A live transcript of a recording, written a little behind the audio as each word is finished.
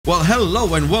Well,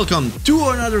 hello and welcome to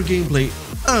another gameplay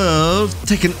of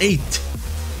Tekken 8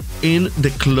 in the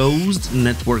closed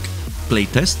network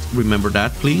playtest. Remember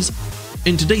that, please.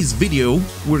 In today's video,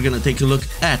 we're gonna take a look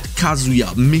at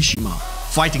Kazuya Mishima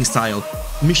fighting style,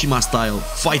 Mishima style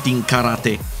fighting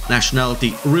karate,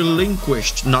 nationality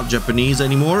relinquished, not Japanese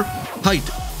anymore, height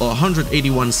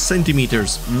 181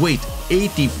 centimeters, weight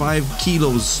 85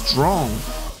 kilos strong.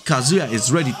 Kazuya is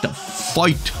ready to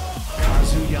fight.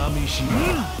 Kazuya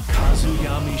Mishima.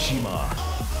 Kazuya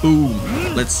Mishima. Boom.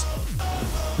 Let's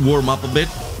warm up a bit.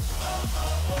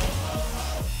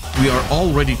 We are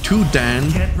already too Dan.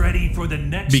 Get ready for the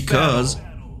next because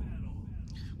battle.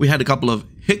 We had a couple of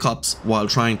hiccups while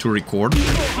trying to record. And,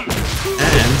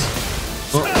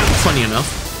 well, funny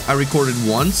enough, I recorded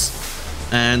once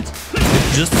and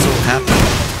it just so happened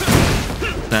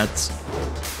that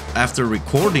after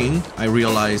recording, I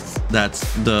realized that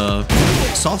the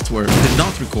software did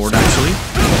not record actually.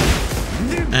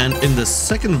 And in the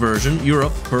second version,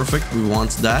 Europe, perfect, we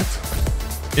want that.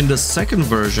 In the second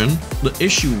version, the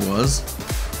issue was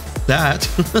that,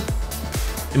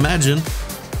 imagine,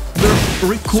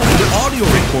 the audio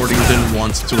recording didn't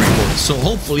want to record. So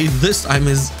hopefully this time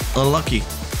is a lucky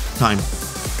time.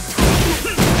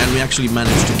 And we actually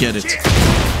managed to get it.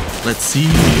 Let's see.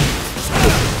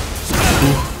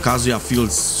 Ooh, Kazuya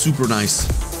feels super nice.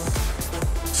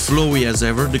 Flowy as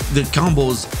ever. The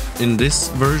combos in this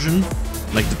version,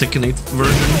 like the Tekken 8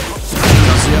 version,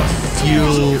 Kazuya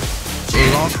feel a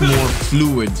lot more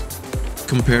fluid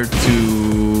compared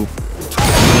to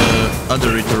the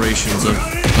other iterations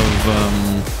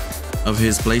of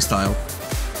his playstyle.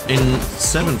 In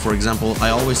 7, for example, I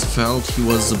always felt he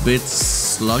was a bit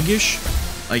sluggish.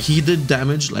 Like, he did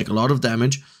damage, like a lot of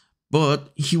damage,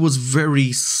 but he was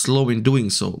very slow in doing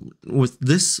so. With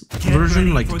this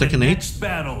version, like Tekken 8,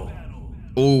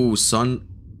 oh,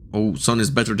 Son is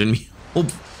better than me.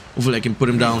 Hopefully I can put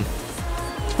him down.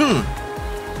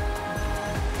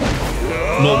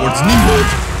 No words needed.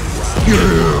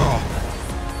 Yeah.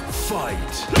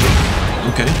 Fight.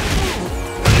 Okay.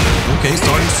 Okay,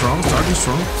 starting strong, starting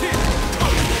strong.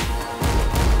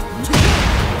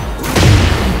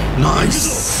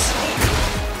 Nice.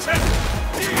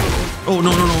 Oh,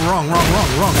 no, wrong.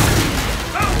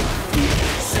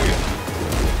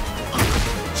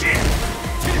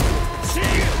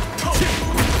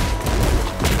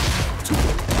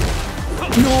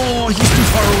 No, he's too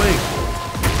far away.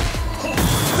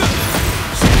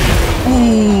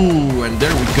 Ooh, and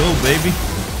there we go, baby.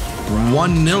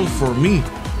 1-0 for me.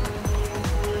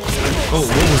 Oh,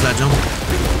 what was that jump?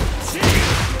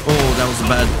 Oh, that was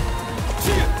bad.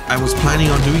 I was planning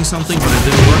on doing something, but it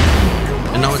didn't work.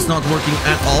 And now it's not working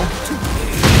at all.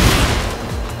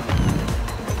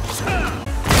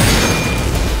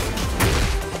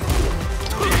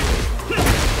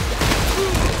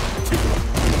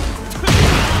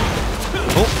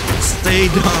 Oh, stay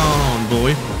down,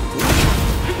 boy.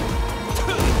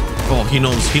 Oh, he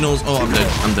knows. Oh, I'm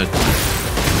dead.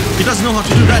 He doesn't know how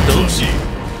to do that, though. The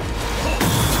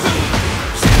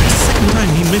second time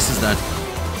he misses that.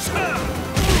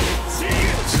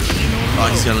 Oh,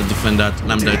 he's gonna defend that,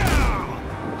 and I'm dead.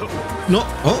 No,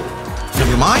 oh,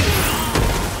 never mind.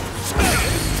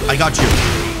 I got you.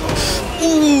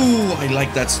 Ooh, I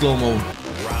like that slow-mo.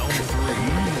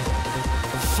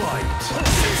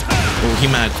 Oh, he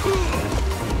mad.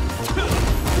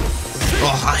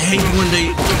 Oh, I hate when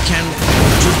they can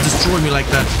just destroy me like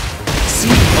that.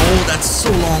 See? Oh, that's so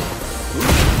long.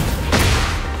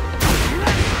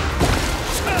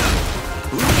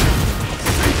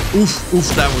 Oof,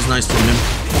 that was nice from him.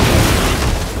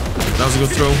 That was a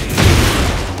good throw.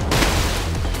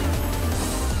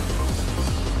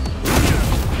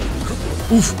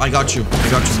 Oof, I got you,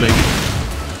 baby.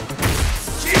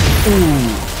 Ooh.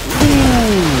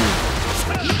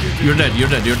 You're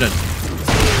dead.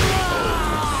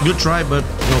 Good try, but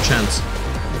no chance.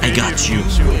 I got you.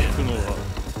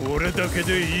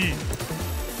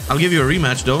 I'll give you a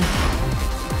rematch, though.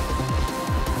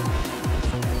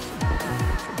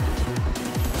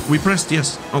 We pressed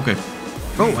yes. Okay.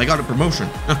 Oh, I got a promotion.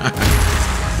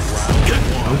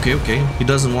 Okay. He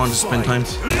doesn't want to spend time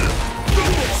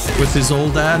with his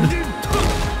old dad.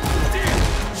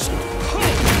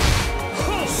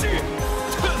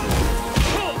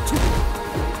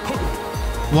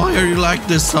 Why are you like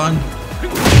this, son?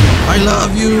 I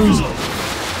love you.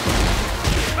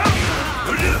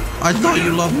 I thought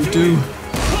you loved me too.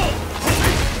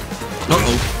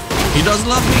 Uh-oh. He doesn't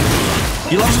love me.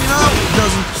 He loves me now. He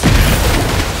doesn't.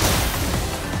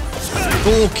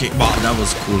 Okay. Wow, that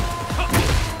was cool.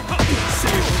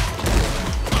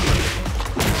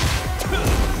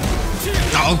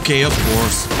 Okay, of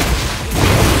course.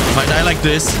 If I die like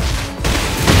this.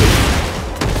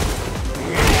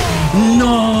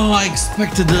 No, I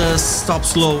expected the stop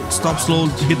slow,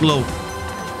 hit low.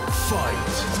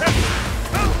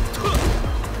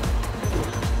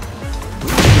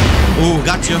 Oh,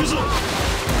 gotcha.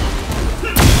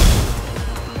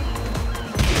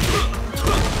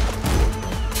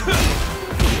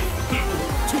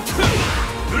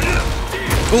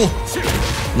 Oh,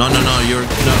 no, you're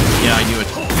no. Yeah, I knew it.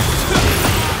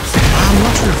 I'm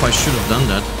not sure if I should have done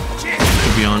that, to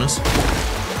be honest.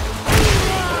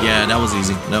 Yeah, that was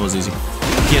easy. That was easy.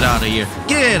 Get out of here.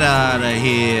 Get out of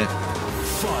here.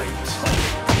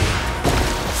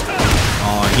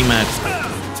 Oh, he mad.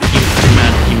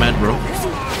 He mad, bro.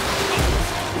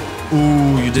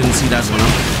 Ooh, you didn't see that one,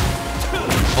 huh?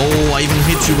 Oh, I even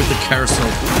hit you with the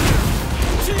carousel.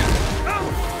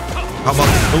 How about...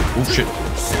 Oh, shit.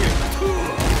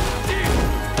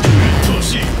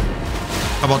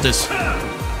 How about this?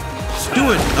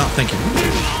 Do it! Oh, thank you.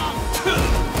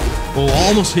 Oh, I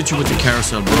almost hit you with the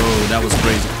carousel, bro. That was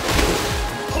crazy.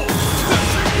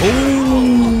 Oh!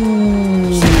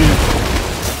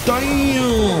 Damn!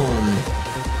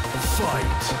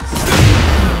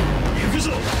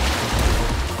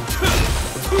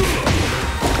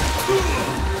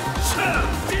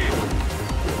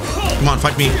 Come on,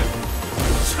 fight me.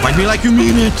 Fight me like you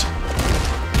mean it.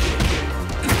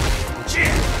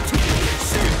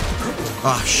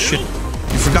 Ah, shit.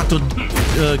 You forgot to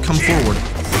come forward.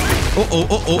 Oh,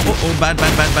 bad.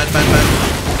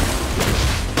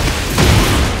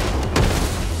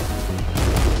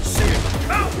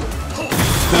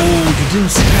 Oh, you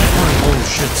didn't see that one. Oh,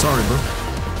 shit. Sorry, bro.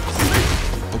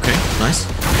 Okay, nice.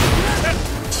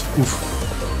 Oof.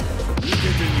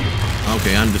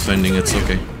 Okay, I'm defending. It's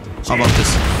okay. How about this?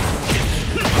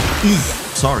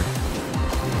 Sorry.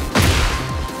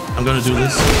 I'm gonna do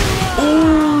this.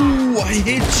 Oh, I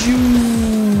hit you.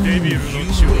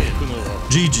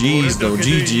 GG's though,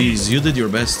 GG's. You did your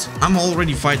best. I'm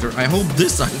already fighter. I hope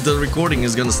this time the recording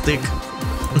is gonna stick.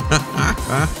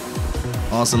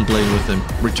 Awesome playing with him.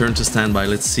 Return to standby.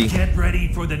 Let's see. Get ready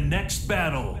for the next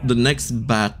battle. The next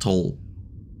battle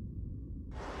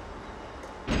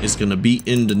is gonna be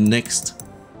in the next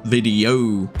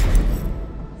video.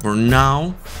 For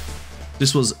now,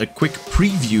 this was a quick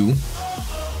preview.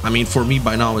 I mean, for me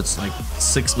by now it's like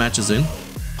 6 matches in,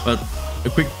 but a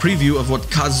quick preview of what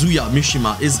Kazuya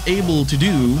Mishima is able to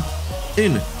do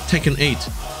in Tekken 8.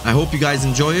 I hope you guys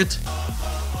enjoy it.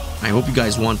 I hope you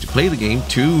guys want to play the game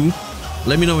too.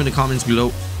 Let me know in the comments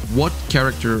below, what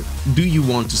character do you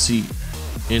want to see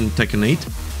in Tekken 8?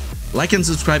 Like and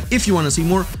subscribe if you want to see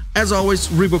more. As always,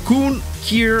 Ribokun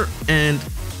here, and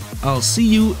I'll see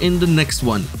you in the next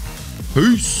one.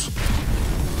 Peace!